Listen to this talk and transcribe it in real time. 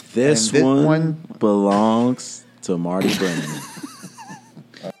This one belongs to Marty Brennan.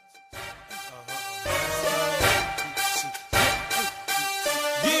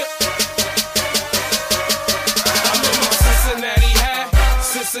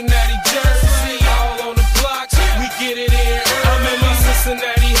 Cincinnati jersey, all on the blocks, we get it in. I'm in my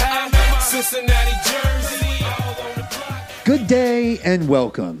Cincinnati hat, Cincinnati jersey, all on the block. Good day and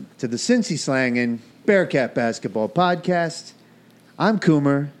welcome to the Cincy Slangin' Bearcat Basketball Podcast. I'm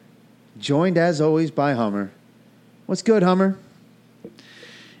Coomer, joined as always by Hummer. What's good, Hummer?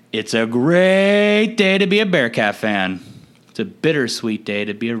 It's a great day to be a Bearcat fan. It's a bittersweet day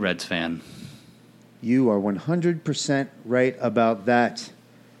to be a Reds fan. You are 100% right about that.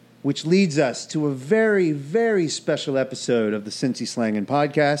 Which leads us to a very, very special episode of the Cincy Slangin'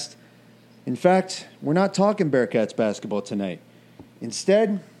 Podcast. In fact, we're not talking Bearcats basketball tonight.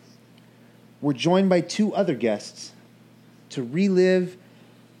 Instead, we're joined by two other guests to relive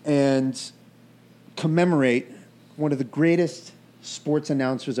and commemorate one of the greatest sports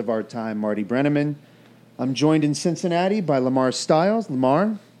announcers of our time, Marty Brennan. I'm joined in Cincinnati by Lamar Stiles.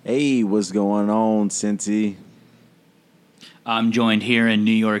 Lamar. Hey, what's going on, Cincy? I'm joined here in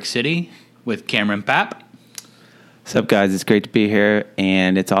New York City with Cameron Papp. What's up, guys? It's great to be here,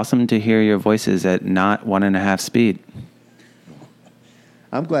 and it's awesome to hear your voices at not 1.5 speed.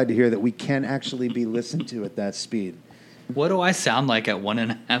 I'm glad to hear that we can actually be listened to at that speed. What do I sound like at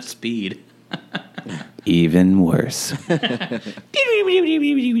 1.5 speed? Even worse.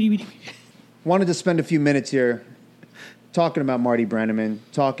 Wanted to spend a few minutes here talking about Marty Brennan,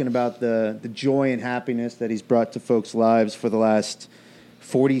 talking about the joy and happiness that he's brought to folks' lives for the last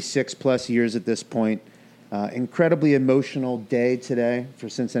 46-plus years at this point. Incredibly emotional day today for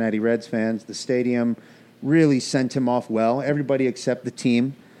Cincinnati Reds fans. The stadium really sent him off well, everybody except the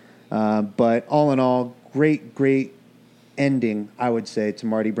team. But all in all, great ending, I would say, to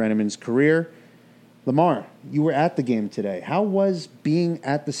Marty Brennan's career. Lamar, you were at the game today. How was being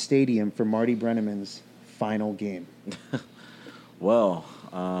at the stadium for Marty Brennan's final game? Well,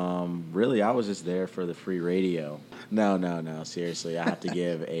 really, I was just there for the free radio. No, seriously. I have to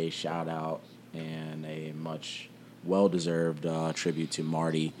give a shout-out and a much well-deserved tribute to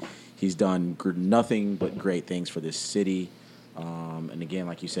Marty. He's done nothing but great things for this city. And again,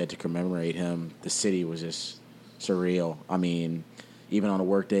 like you said, to commemorate him, the city was just surreal. I mean, even on a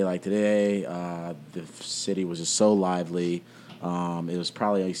work day like today, the city was just so lively. It was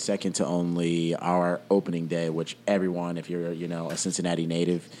probably second to only our opening day, which everyone, if you're, a Cincinnati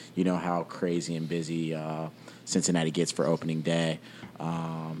native, you know how crazy and busy Cincinnati gets for opening day.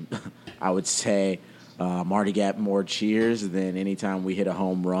 I would say Marty got more cheers than any time we hit a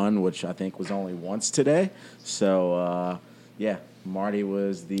home run, which I think was only once today. So, Marty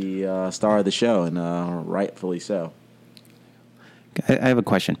was the star of the show, and rightfully so. I have a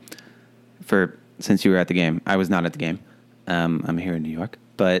question. Since you were at the game, I was not at the game. I'm here in New York.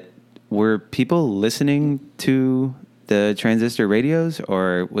 But were people listening to the transistor radios,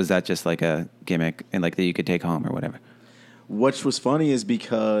 or was that just like a gimmick and like that you could take home or whatever? What was funny is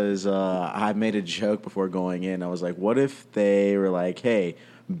because I made a joke before going in. I was like, what if they were like, hey,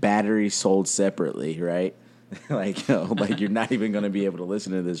 batteries sold separately, right? like you're not even going to be able to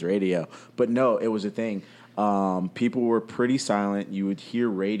listen to this radio. But no, it was a thing. People were pretty silent. You would hear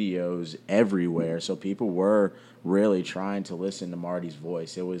radios everywhere. So people were really trying to listen to Marty's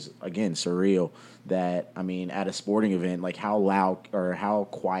voice. It was, again, surreal that, at a sporting event, like how loud or how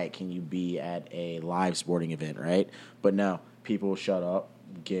quiet can you be at a live sporting event, right? But no, people shut up,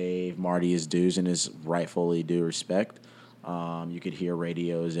 gave Marty his dues and his rightfully due respect. You could hear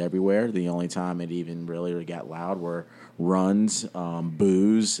radios everywhere. The only time it even really got loud were runs,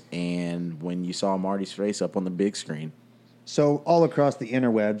 boos, and when you saw Marty's face up on the big screen. So all across the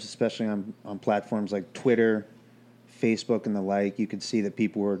interwebs, especially on platforms like Twitter, Facebook, and the like, you could see that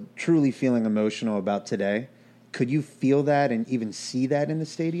people were truly feeling emotional about today. Could you feel that and even see that in the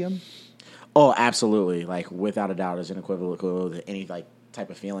stadium? Oh, absolutely. Like, without a doubt, it's an equivalent to any, type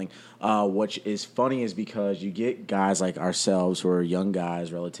of feeling. Which is funny is because you get guys like ourselves who are young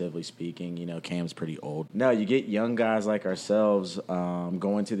guys, relatively speaking. Cam's pretty old. No, you get young guys like ourselves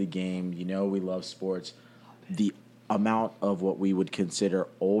going to the game. We love sports. The amount of what we would consider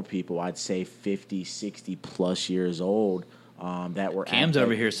old people, I'd say 50, 60-plus years old, that were Cam's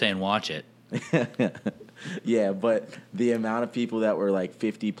over here saying watch it. Yeah, but the amount of people that were like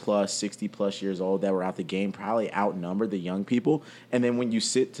 50-plus, 60-plus years old that were at the game probably outnumbered the young people. And then when you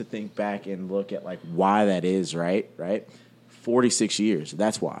sit to think back and look at why that is, right? 46 years,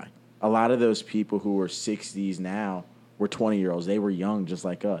 that's why. A lot of those people who are 60s now were 20-year-olds. They were young just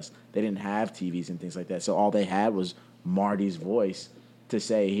like us. They didn't have TVs and things like that. So all they had was Marty's voice to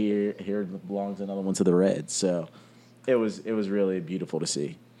say here belongs another one to the Reds. So it was really beautiful to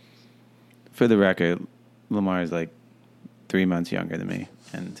see. For the record, Lamar is like 3 months younger than me,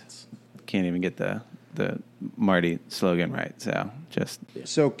 and can't even get the Marty slogan right.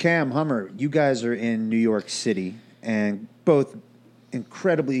 So Cam, Hummer, you guys are in New York City, and both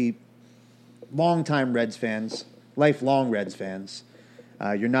incredibly longtime Reds fans, lifelong Reds fans.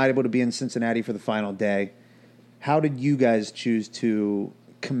 You're not able to be in Cincinnati for the final day. How did you guys choose to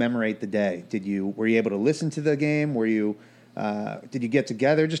commemorate the day? Were you able to listen to the game? Did you get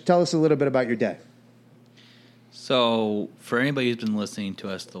together? Just tell us a little bit about your day. So, for anybody who's been listening to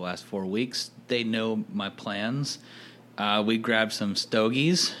us the last 4 weeks, they know my plans. We grabbed some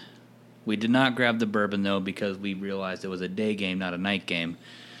stogies. We did not grab the bourbon, though, because we realized it was a day game, not a night game.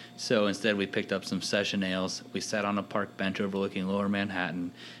 So instead, we picked up some session ales. We sat on a park bench overlooking Lower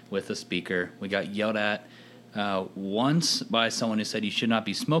Manhattan with a speaker. We got yelled at once by someone who said you should not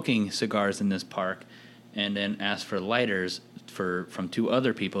be smoking cigars in this park, and then asked for lighters from 2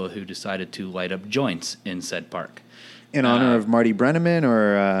 other people who decided to light up joints in said park. In honor of Marty Brenneman,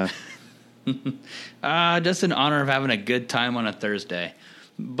 or just in honor of having a good time on a Thursday.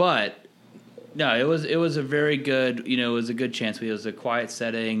 But no, it was a very good, it was a good chance. It was a quiet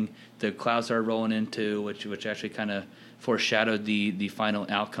setting. The clouds started rolling into, which actually kind of foreshadowed the final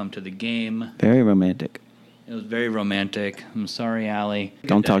outcome to the game. Very romantic. It was very romantic. I'm sorry, Allie.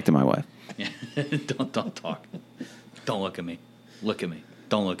 Don't talk to my wife. Yeah. Don't talk. Don't look at me. Look at me.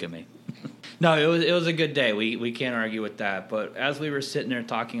 Don't look at me. No, it was a good day. We can't argue with that. But as we were sitting there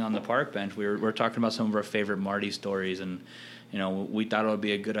talking on the park bench, we were talking about some of our favorite Marty stories, and we thought it would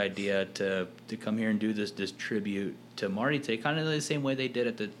be a good idea to come here and do this tribute to Marty today, kind of the same way they did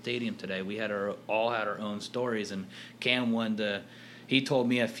at the stadium today. We all had our own stories, and Cam he told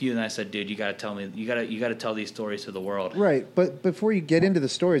me a few, and I said, "Dude, you got to tell me. You got to tell these stories to the world." Right, but before you get into the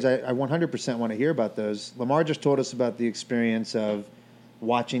stories, I 100% want to hear about those. Lamar just told us about the experience of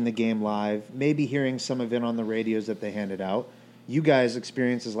watching the game live, maybe hearing some of it on the radios that they handed out. You guys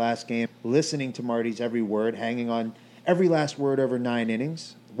experienced his last game, listening to Marty's every word, hanging on every last word over 9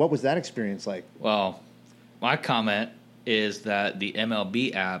 innings. What was that experience like? Well, my comment is that the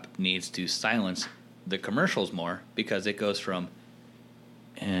MLB app needs to silence the commercials more, because it goes from,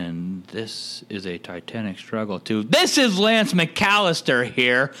 and this is a titanic struggle, to, this is Lance McAllister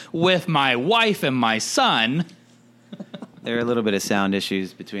here with my wife and my son. There are a little bit of sound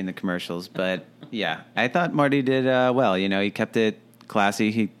issues between the commercials, but yeah, I thought Marty did well. He kept it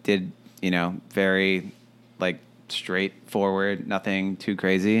classy. He did, very straightforward, nothing too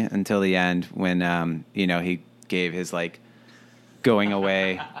crazy until the end when, he gave his going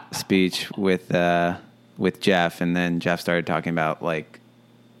away speech with Jeff, and then Jeff started talking about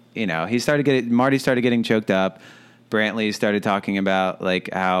Marty started getting choked up. Brantley started talking about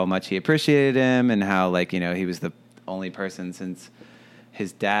how much he appreciated him, and how he was the only person since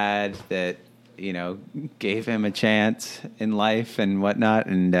his dad that gave him a chance in life and whatnot.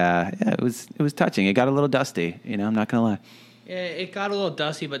 And it was touching. It got a little dusty. I'm not gonna lie. Yeah, it got a little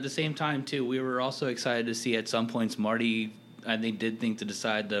dusty, but at the same time too, we were also excited to see at some points Marty, I think, did think to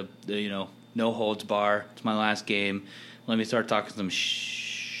decide the no holds bar. It's my last game. Let me start talking some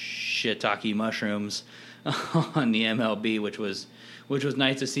shiitake mushrooms on the MLB, which was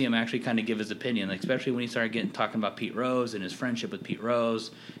nice to see him actually kind of give his opinion, especially when he started talking about Pete Rose and his friendship with Pete Rose,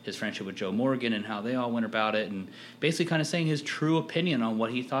 his friendship with Joe Morgan, and how they all went about it, and basically kind of saying his true opinion on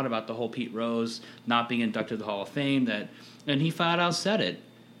what he thought about the whole Pete Rose not being inducted to the Hall of Fame. And he flat out said it.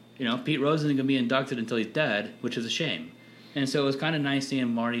 Pete Rose isn't going to be inducted until he's dead, which is a shame. And so it was kind of nice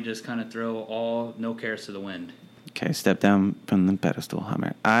seeing Marty just kind of throw no cares to the wind. Okay, step down from the pedestal,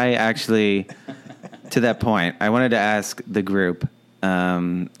 Hummer. I actually, to that point, I wanted to ask the group,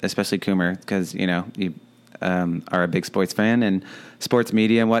 especially Coomer, because, you are a big sports fan and sports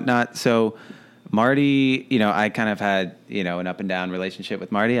media and whatnot. So Marty, I kind of had, an up and down relationship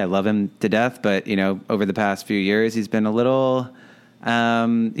with Marty. I love him to death, but, over the past few years, he's been a little, how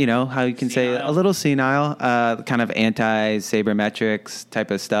you can say, a little senile, kind of anti-sabermetrics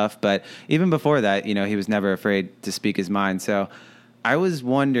type of stuff. But even before that, he was never afraid to speak his mind. So I was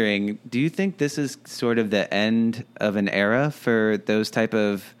wondering, do you think this is sort of the end of an era for those type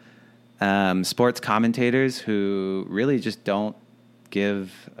of sports commentators who really just don't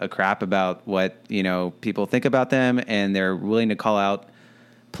give a crap about what, people think about them, and they're willing to call out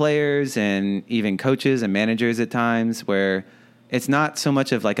players and even coaches and managers at times, where it's not so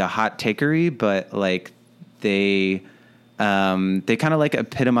much of a hot takery, but they kind of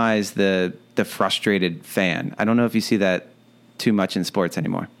epitomize the frustrated fan. I don't know if you see that too much in sports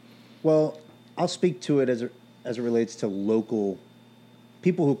anymore. Well, I'll speak to it as it relates to local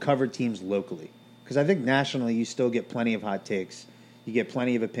people who cover teams locally. Because I think nationally you still get plenty of hot takes. You get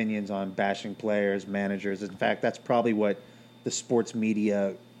plenty of opinions on bashing players, managers. In fact, that's probably what the sports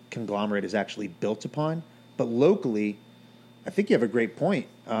media conglomerate is actually built upon. But locally, I think you have a great point.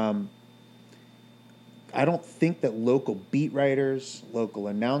 I don't think that local beat writers, local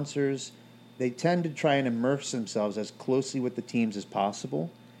announcers, they tend to try and immerse themselves as closely with the teams as possible.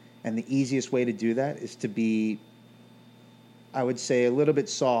 And the easiest way to do that is to be, I would say, a little bit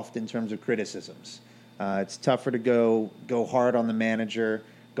soft in terms of criticisms. It's tougher to go hard on the manager,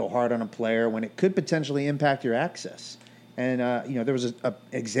 go hard on a player when it could potentially impact your access. And, there was an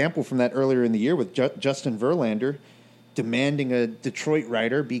example from that earlier in the year with Justin Verlander demanding a Detroit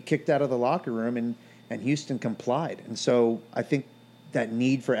writer be kicked out of the locker room, and Houston complied. And so I think that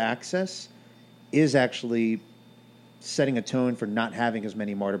need for access is actually setting a tone for not having as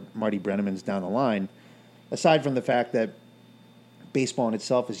many Marty Brennemans down the line, aside from the fact that baseball in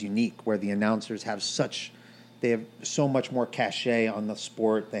itself is unique, where the announcers have so much more cachet on the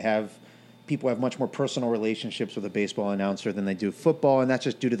sport. People have much more personal relationships with a baseball announcer than they do football, and that's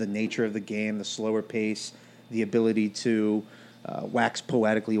just due to the nature of the game, the slower pace, the ability to wax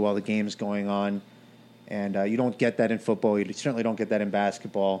poetically while the game's going on. And you don't get that in football. You certainly don't get that in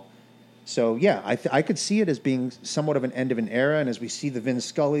basketball. So, yeah, I could see it as being somewhat of an end of an era. And as we see the Vin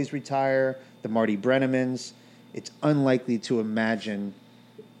Scullys retire, the Marty Brennemans, it's unlikely to imagine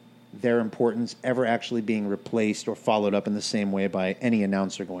their importance ever actually being replaced or followed up in the same way by any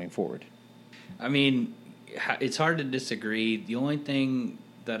announcer going forward. I mean, it's hard to disagree. The only thing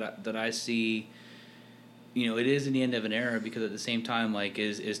that I see, it is in the end of an era, because at the same time, like,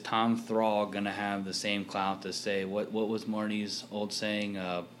 is Tom Thrall going to have the same clout to say, what was Marty's old saying?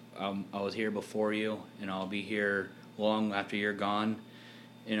 I was here before you, and I'll be here long after you're gone.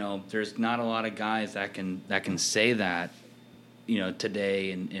 There's not a lot of guys that can say that,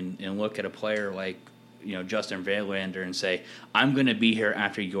 today and look at a player like, Justin Verlander and say, I'm going to be here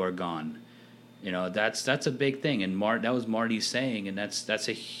after you're gone. That's a big thing, and that was Marty's saying, and that's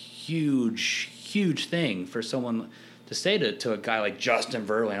a huge thing for someone to say to a guy like Justin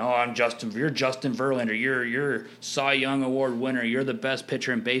Verlander. Oh, you're Justin Verlander. You're Cy Young Award winner. You're the best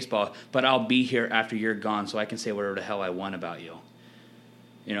pitcher in baseball. But I'll be here after you're gone, so I can say whatever the hell I want about you.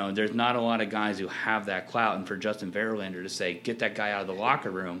 There's not a lot of guys who have that clout, and for Justin Verlander to say, get that guy out of the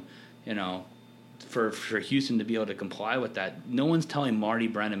locker room, for Houston to be able to comply with that, no one's telling Marty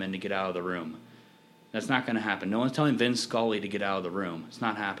Brennaman to get out of the room. That's not going to happen. No one's telling Vin Scully to get out of the room. It's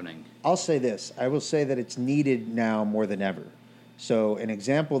not happening. I'll say this. I will say that it's needed now more than ever. So an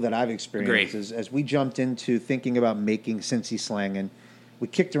example that I've experienced is, as we jumped into thinking about making Cincy Slangin', we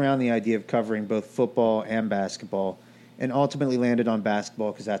kicked around the idea of covering both football and basketball, and ultimately landed on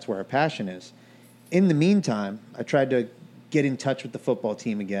basketball because that's where our passion is. In the meantime, I tried to get in touch with the football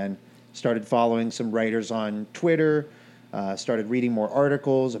team again, started following some writers on Twitter, started reading more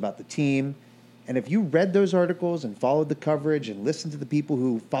articles about the team. And if you read those articles and followed the coverage and listened to the people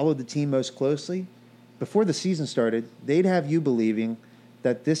who followed the team most closely, before the season started, they'd have you believing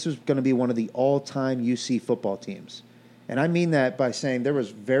that this was going to be one of the all-time UC football teams. And I mean that by saying there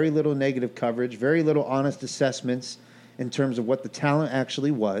was very little negative coverage, very little honest assessments in terms of what the talent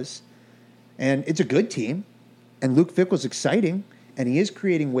actually was. And it's a good team. And Luke Fickell's exciting, and he is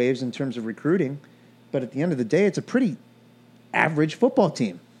creating waves in terms of recruiting. But at the end of the day, it's a pretty average football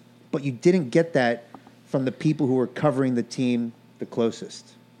team. But you didn't get that from the people who were covering the team the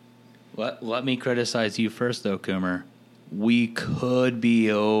closest. Let me criticize you first, though, Coomer. We could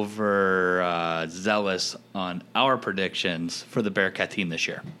be over zealous on our predictions for the Bearcat team this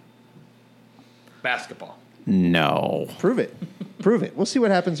year. Basketball. No. Prove it. Prove it. We'll see what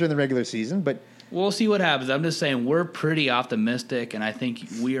happens during the regular season, but we'll see what happens. I'm just saying we're pretty optimistic, and I think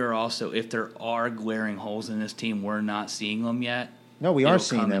we are also, if there are glaring holes in this team, we're not seeing them yet. No, we are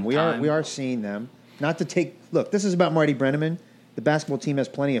seeing them. We are seeing them. Not to take – look, this is about Marty Brennaman. The basketball team has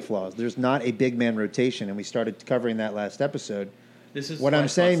plenty of flaws. There's not a big man rotation, and we started covering that last episode. This is what I'm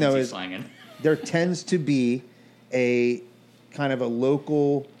saying, though, is there tends to be a kind of a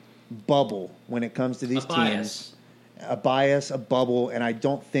local bubble when it comes to these teams. A bias, a bubble, and I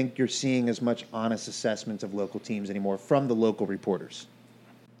don't think you're seeing as much honest assessments of local teams anymore from the local reporters.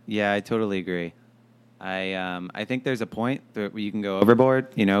 Yeah, I totally agree. I think there's a point where you can go overboard,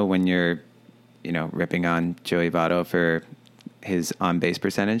 when you're, ripping on Joey Votto for his on-base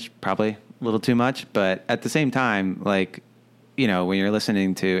percentage, probably a little too much. But at the same time, when you're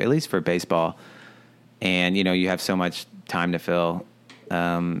listening to, at least for baseball, and, you have so much time to fill,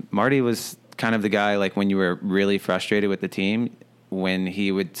 Marty was kind of the guy, when you were really frustrated with the team, when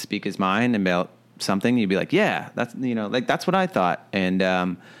he would speak his mind about something, you'd be like, yeah, that's, like that's what I thought.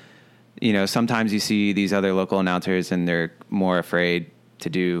 And, sometimes you see these other local announcers and they're more afraid to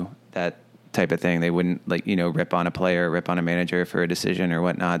do that type of thing. They wouldn't rip on a player, rip on a manager for a decision or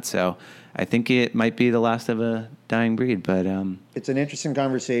whatnot. So I think it might be the last of a dying breed, but it's an interesting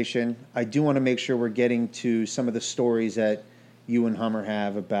conversation. I do want to make sure we're getting to some of the stories that you and Hummer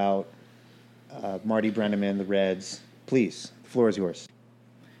have about Marty Brennaman, the Reds. Please, the floor is yours.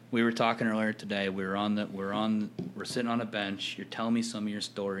 We were talking earlier today. We're sitting on a bench. You're telling me some of your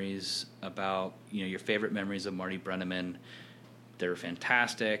stories about your favorite memories of Marty Brennaman. They were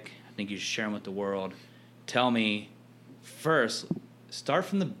fantastic. I think you should share them with the world. Tell me first. Start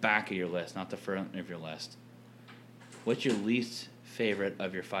from the back of your list, not the front of your list. What's your least favorite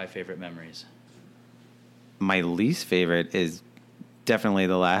of your 5 favorite memories? My least favorite is definitely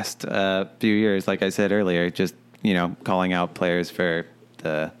the last few years. Like I said earlier, just calling out players for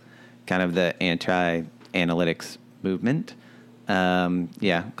the kind of the anti-analytics movement.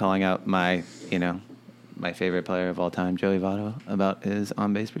 Calling out my favorite player of all time, Joey Votto, about his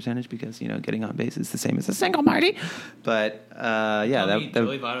on-base percentage because, getting on base is the same as a single Marty. But,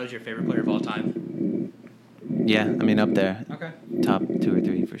 Joey Votto is your favorite player of all time? Yeah, up there. Okay. Top 2 or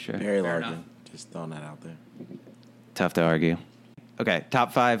 3 for sure. Barry Larkin. Just throwing that out there. Tough to argue. Okay,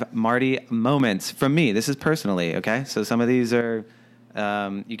 top 5 Marty moments from me. This is personally, okay? So some of these are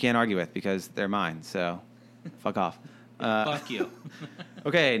you can't argue with because they're mine, so fuck off. Fuck you.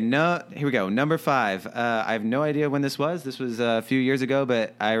 Okay, here we go. Number 5. I have no idea when this was. This was a few years ago,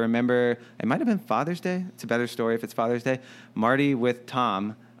 but I remember it might have been Father's Day. It's a better story if it's Father's Day. Marty with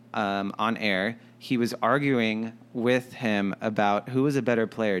Tom on air. He was arguing with him about who was a better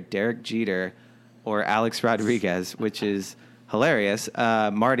player, Derek Jeter or Alex Rodriguez, which is hilarious.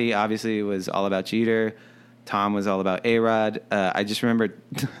 Marty obviously was all about Jeter. Tom was all about A-Rod. I just remember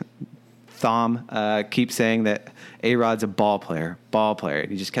Thom keeps saying that A-Rod's a ball player.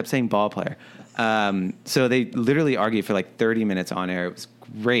 He just kept saying ball player. So they literally argued for like 30 minutes on air. It was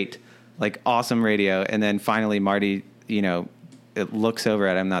great, like awesome radio. And then finally Marty, it looks over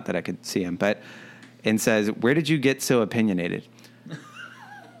at him, not that I could see him, and says, "Where did you get so opinionated?"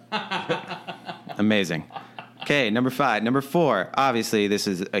 Amazing. Okay, number 5. Number 4, obviously this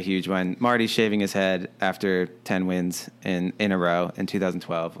is a huge one. Marty shaving his head after 10 wins in a row in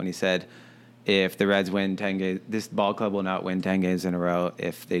 2012 when he said, if the Reds win 10 games, this ball club will not win 10 games in a row.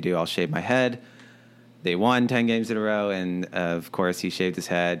 If they do, I'll shave my head. They won 10 games in a row, and of course he shaved his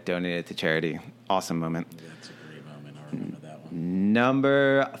head, donated it to charity. Awesome moment. Yeah, that's a great moment. I remember that one.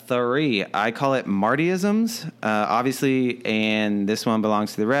 Number 3, I call it Martyisms. Obviously, and this one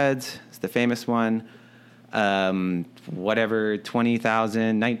belongs to the Reds. It's the famous one.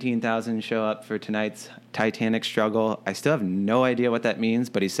 20,000, 19,000 show up for tonight's Titanic struggle. I still have no idea what that means,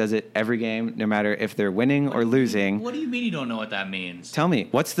 but he says it every game, no matter if they're winning or losing. What do you mean you don't know what that means? Tell me,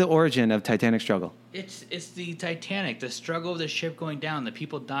 what's the origin of Titanic struggle? It's the Titanic, the struggle of the ship going down, the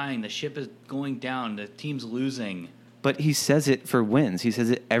people dying, the ship is going down, the team's losing. But he says it for wins. He says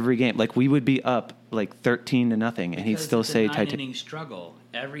it every game. Like we would be up like 13-0, and he'd still say Titanic. It's a 9-inning Titanic. struggle.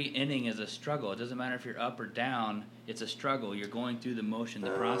 Every inning is a struggle. It doesn't matter if you're up or down. It's a struggle. You're going through the motion,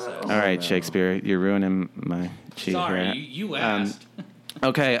 the process. All right, Shakespeare, you're ruining my cheat Sorry, here. you asked.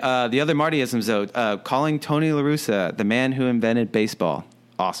 Okay, the other Martyisms, though. Calling Tony La Russa the man who invented baseball.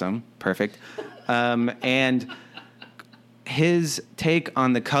 Awesome. Perfect. And his take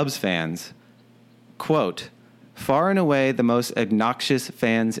on the Cubs fans, quote, far and away the most obnoxious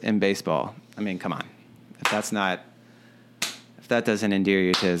fans in baseball. I mean, come on. If that doesn't endear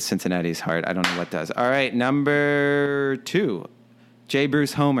you to Cincinnati's heart, I don't know what does. All right, number 2, J.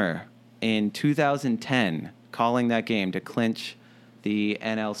 Bruce Homer in 2010, calling that game to clinch the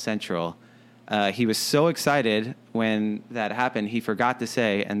NL Central. He was so excited when that happened, he forgot to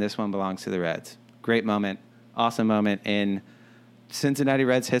say, and this one belongs to the Reds. Great moment, awesome moment in Cincinnati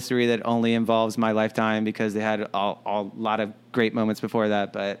Reds history that only involves my lifetime because they had a lot of great moments before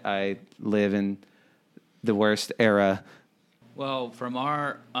that, but I live in the worst era. Well, from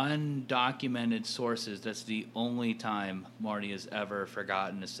our undocumented sources, that's the only time Marty has ever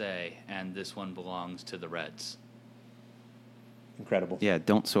forgotten to say, and this one belongs to the Reds. Incredible. Yeah,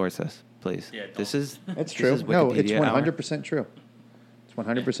 don't source us, please. Yeah, don't. It's true. No, it's 100% true. It's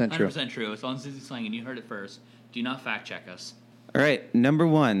 100% true. 100% true. It's on Susie Slang, and you heard it first. Do not fact check us. All right, number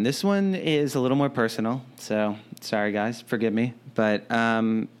 1. This one is a little more personal, so sorry, guys. Forgive me. But,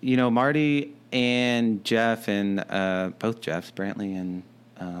 Marty and Jeff and both Jeffs, Brantley and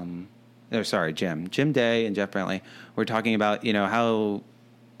Jim Day and Jeff Brantley were talking about, how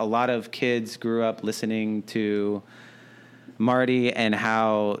a lot of kids grew up listening to Marty and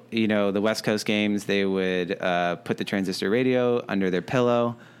how, the West Coast games, they would put the transistor radio under their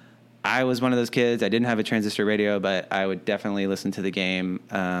pillow. I was one of those kids. I didn't have a transistor radio, but I would definitely listen to the game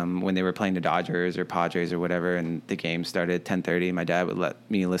when they were playing the Dodgers or Padres or whatever, and the game started at 10:30. My dad would let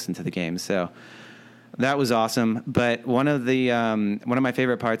me listen to the game. So that was awesome. But one of my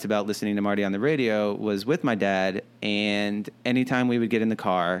favorite parts about listening to Marty on the radio was with my dad, and anytime we would get in the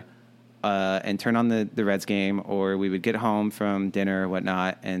car and turn on the Reds game, or we would get home from dinner or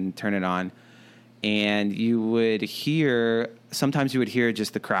whatnot and turn it on, and sometimes you would hear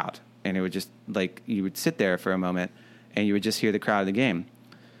just the crowd. And it would just, you would sit there for a moment, and you would just hear the crowd of the game.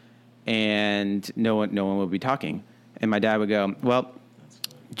 And no one would be talking. And my dad would go, well,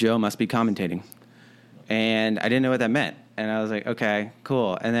 Joe must be commentating. And I didn't know what that meant. And I was like, okay,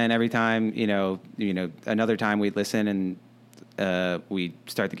 cool. And then every time, another time we'd listen and we'd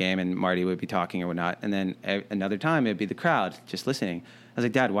start the game and Marty would be talking or whatnot. And then another time it'd be the crowd just listening. I was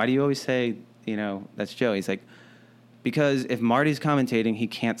like, Dad, why do you always say, that's Joe? He's like, because if Marty's commentating, he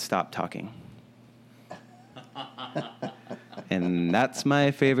can't stop talking. And that's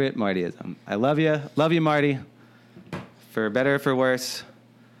my favorite Martyism. I love you. Love you, Marty. For better or for worse.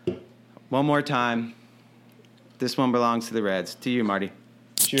 One more time. This one belongs to the Reds. To you, Marty.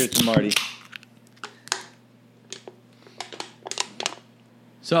 Cheers to Marty.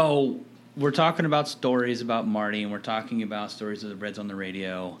 So we're talking about stories about Marty, and we're talking about stories of the Reds on the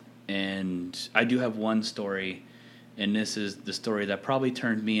radio. And I do have one story. And this is the story that probably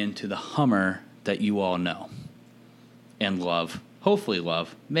turned me into the Hummer that you all know and love. Hopefully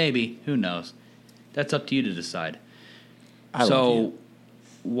love. Maybe. Who knows? That's up to you to decide. I love you.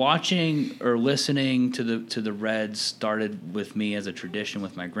 Watching or listening to the Reds started with me as a tradition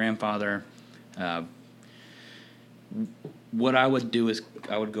with my grandfather. What I would do is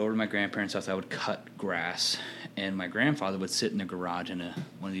I would go to my grandparents' house. I would cut grass. And my grandfather would sit in the garage in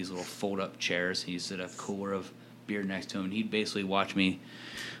one of these little fold-up chairs. He used to have a cooler of beer next to him, and he'd basically watch me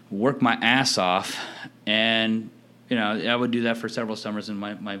work my ass off. And I would do that for several summers. And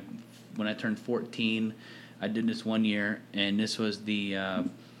when I turned 14, I did this one year, and this was the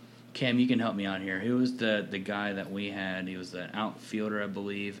Cam, you can help me out here. Who was the guy that we had? He was the outfielder, I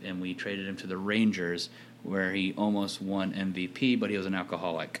believe, and we traded him to the Rangers, where he almost won MVP, but he was an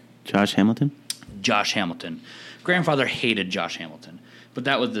alcoholic. Josh Hamilton? Josh Hamilton. Grandfather hated Josh Hamilton, but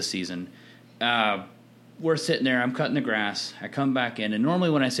that was the season. We're sitting there. I'm cutting the grass. I come back in, and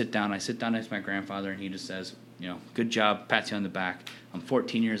normally when I sit down next to my grandfather, and he just says, good job, pats you on the back. I'm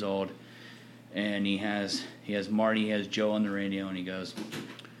 14 years old, and he has Marty, he has Joe on the radio, and he goes,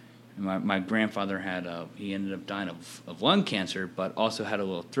 my grandfather he ended up dying of lung cancer, but also had a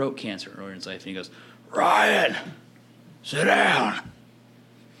little throat cancer earlier in his life, and he goes, Ryan, sit down.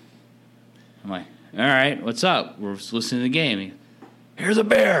 I'm like, all right, what's up? We're listening to the game. Here's a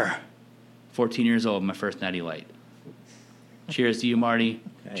beer. 14 years old, my first Natty Light. Cheers to you, Marty.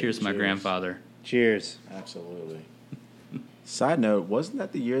 Hey, cheers to my grandfather. Cheers. Absolutely. Side note, wasn't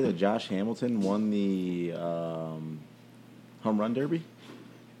that the year that Josh Hamilton won the home run derby?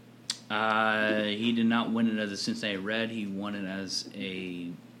 He did not win it as a Cincinnati Red. He won it as a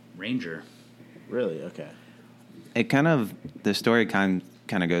Ranger. Really? Okay. It the story kind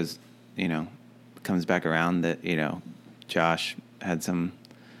of goes, comes back around that, Josh had some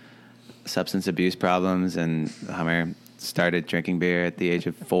substance abuse problems, and Hummer started drinking beer at the age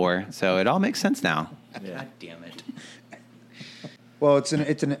of 4. So it all makes sense now. Yeah. God damn it. Well, it's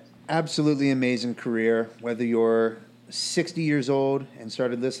an absolutely amazing career, whether you're 60 years old and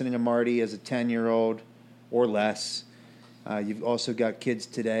started listening to Marty as a 10-year-old or less. You've also got kids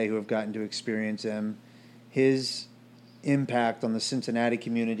today who have gotten to experience him. His impact on the Cincinnati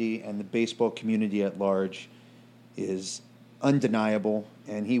community and the baseball community at large is undeniable,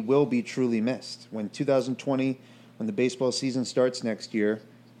 and he will be truly missed. When 2020, when the baseball season starts next year,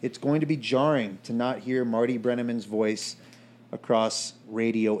 it's going to be jarring to not hear Marty Brennaman's voice across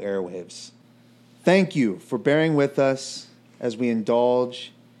radio airwaves. Thank you for bearing with us as we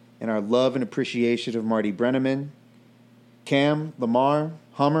indulge in our love and appreciation of Marty Brennaman. Cam, Lamar,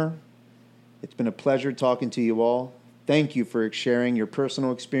 Hummer, it's been a pleasure talking to you all. Thank you for sharing your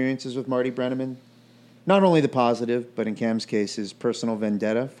personal experiences with Marty Brennaman. Not only the positive, but in Cam's case, his personal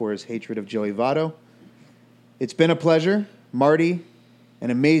vendetta for his hatred of Joey Votto. It's been a pleasure. Marty,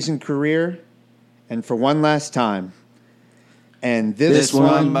 an amazing career. And for one last time, and this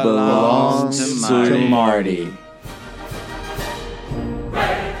one belongs to Marty.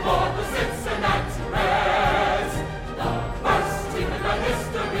 Red for the Cincinnati Reds, the first team in the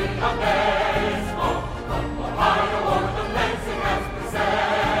history of